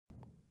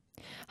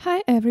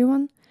Hi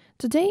everyone!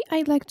 Today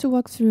I'd like to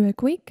walk through a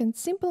quick and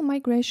simple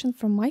migration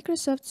from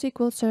Microsoft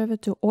SQL Server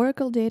to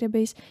Oracle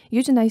database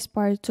using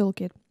Ispirer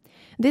Toolkit.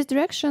 This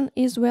direction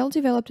is well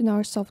developed in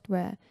our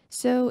software,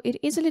 so it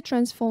easily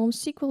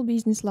transforms SQL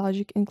business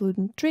logic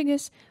including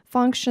triggers,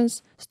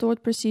 functions,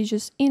 stored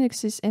procedures,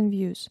 indexes, and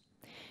views.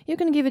 You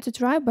can give it a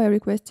try by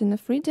requesting a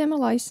free demo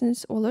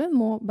license or learn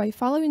more by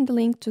following the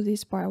link to the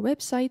Ispirer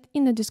website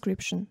in the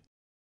description.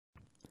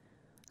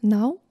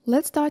 Now,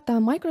 let's start our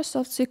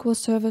Microsoft SQL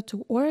Server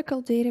to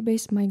Oracle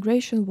database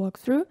migration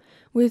walkthrough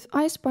with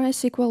Ispirer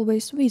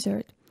SQLWays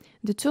Wizard,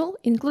 the tool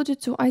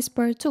included to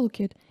Ispirer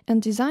Toolkit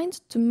and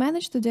designed to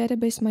manage the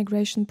database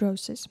migration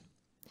process.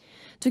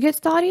 To get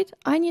started,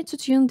 I need to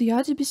tune the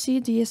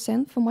RDBC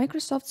DSN for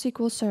Microsoft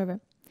SQL Server.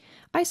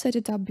 I set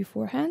it up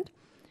beforehand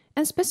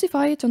and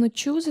specify it on a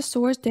Choose a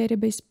Source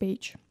database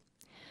page.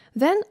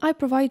 Then I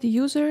provide the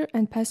user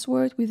and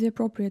password with the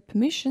appropriate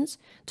permissions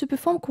to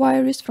perform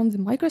queries from the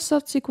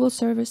Microsoft SQL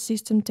Server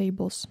system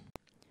tables.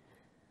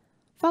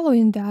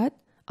 Following that,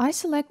 I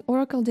select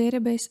Oracle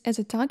database as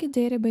a target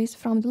database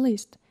from the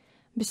list.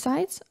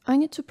 Besides, I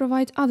need to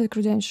provide other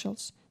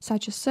credentials,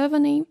 such as server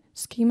name,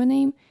 schema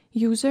name,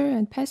 user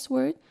and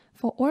password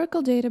for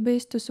Oracle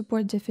database to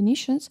support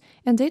definitions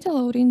and data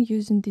loading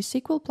using the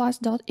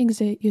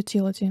SQLplus.exe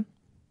utility.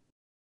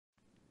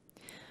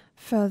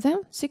 Further,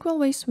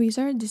 SQLWays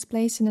Wizard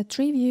displays in a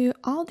tree view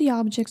all the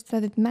objects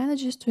that it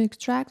manages to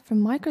extract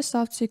from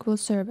Microsoft SQL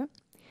Server.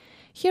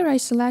 Here I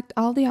select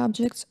all the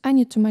objects I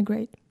need to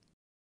migrate.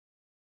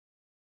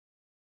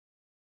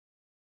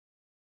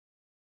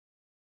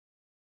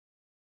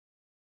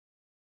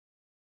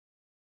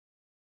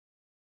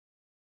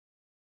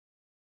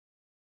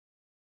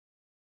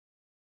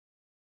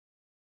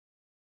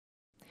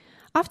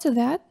 After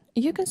that,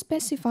 you can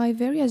specify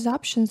various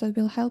options that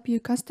will help you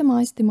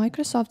customize the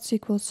Microsoft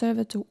SQL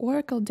Server to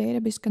Oracle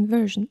database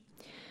conversion.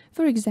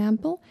 For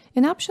example,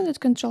 an option that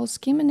controls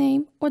schema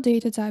name or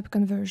data type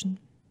conversion.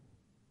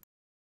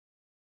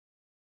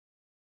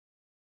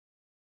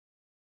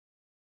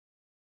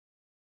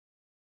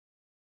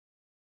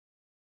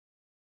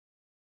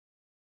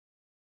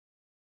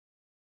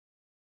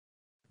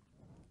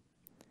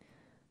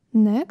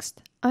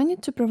 Next, I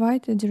need to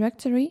provide a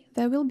directory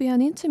that will be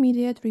an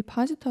intermediate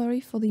repository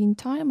for the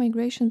entire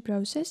migration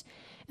process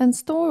and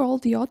store all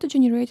the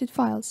auto-generated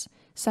files,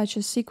 such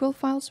as SQL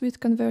files with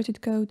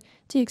converted code,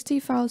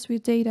 TXT files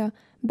with data,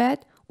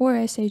 BAT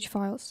or SH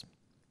files.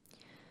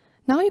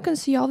 Now you can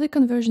see all the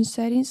conversion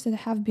settings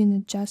that have been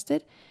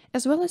adjusted,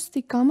 as well as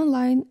the command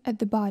line at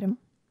the bottom.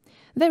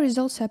 There is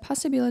also a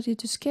possibility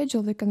to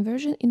schedule the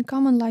conversion in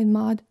command line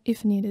mode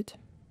if needed.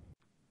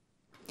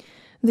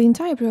 The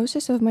entire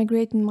process of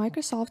migrating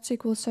Microsoft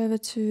SQL Server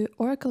to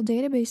Oracle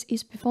database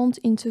is performed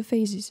in two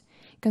phases,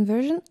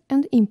 conversion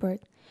and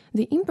import.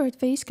 The import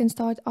phase can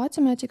start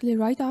automatically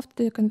right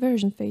after the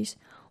conversion phase,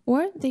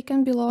 or they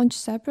can be launched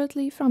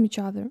separately from each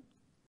other.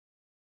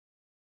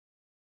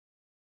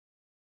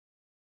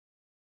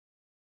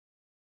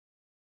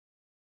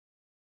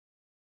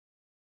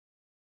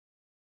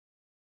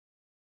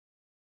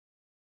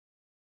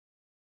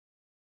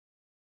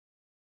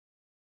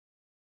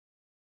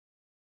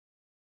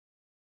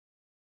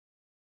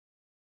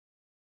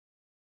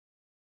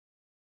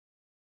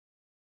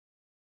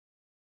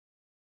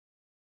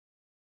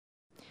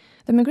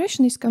 The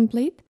migration is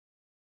complete,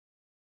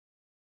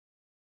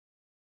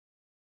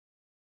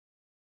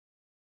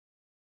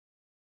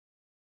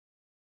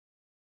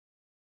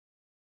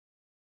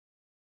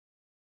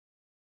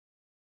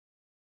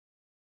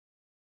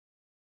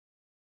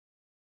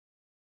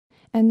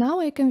 and now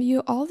I can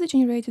view all the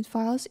generated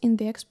files in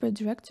the export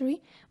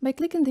directory by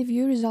clicking the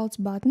View Results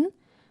button,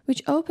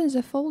 which opens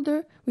a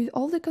folder with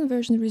all the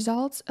conversion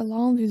results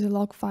along with the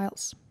log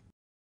files.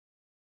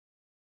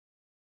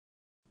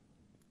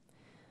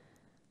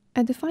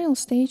 At the final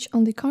stage,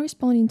 on the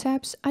corresponding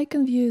tabs, I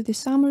can view the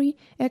summary,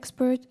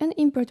 export and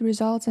import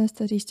results and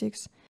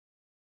statistics.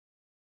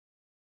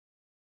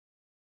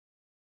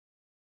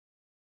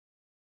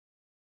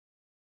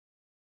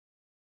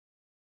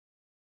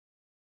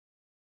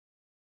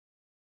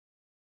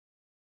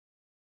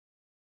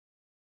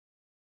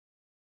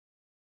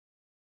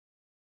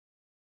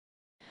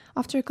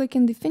 After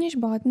clicking the Finish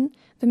button,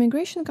 the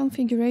migration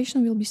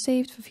configuration will be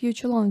saved for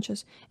future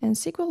launches, and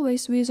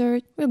SQLWays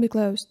Wizard will be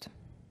closed.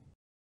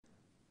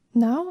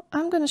 Now,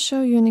 I'm going to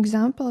show you an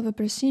example of a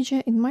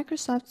procedure in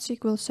Microsoft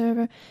SQL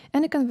Server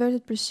and a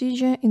converted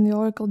procedure in the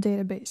Oracle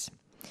database.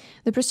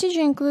 The procedure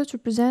includes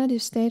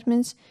representative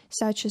statements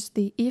such as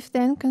the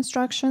if-then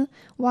construction,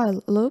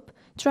 while loop,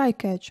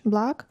 try-catch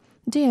block,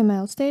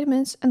 DML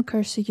statements, and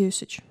cursor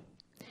usage.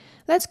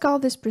 Let's call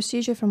this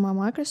procedure from our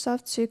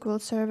Microsoft SQL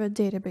Server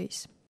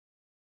database.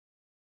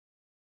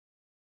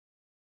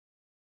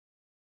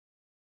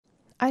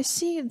 I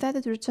see that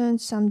it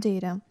returns some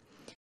data.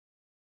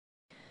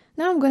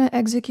 Now I'm going to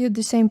execute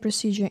the same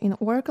procedure in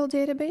Oracle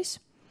database.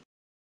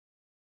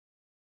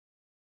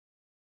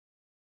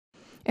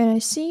 And I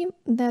see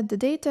that the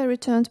data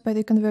returned by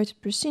the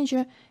converted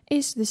procedure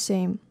is the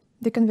same.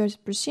 The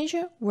converted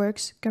procedure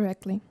works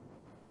correctly.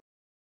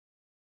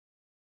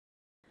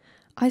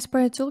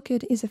 Ispirer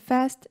Toolkit is a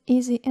fast,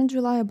 easy and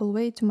reliable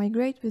way to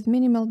migrate with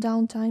minimal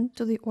downtime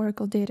to the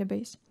Oracle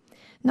database.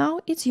 Now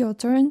it's your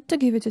turn to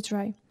give it a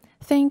try.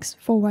 Thanks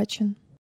for watching.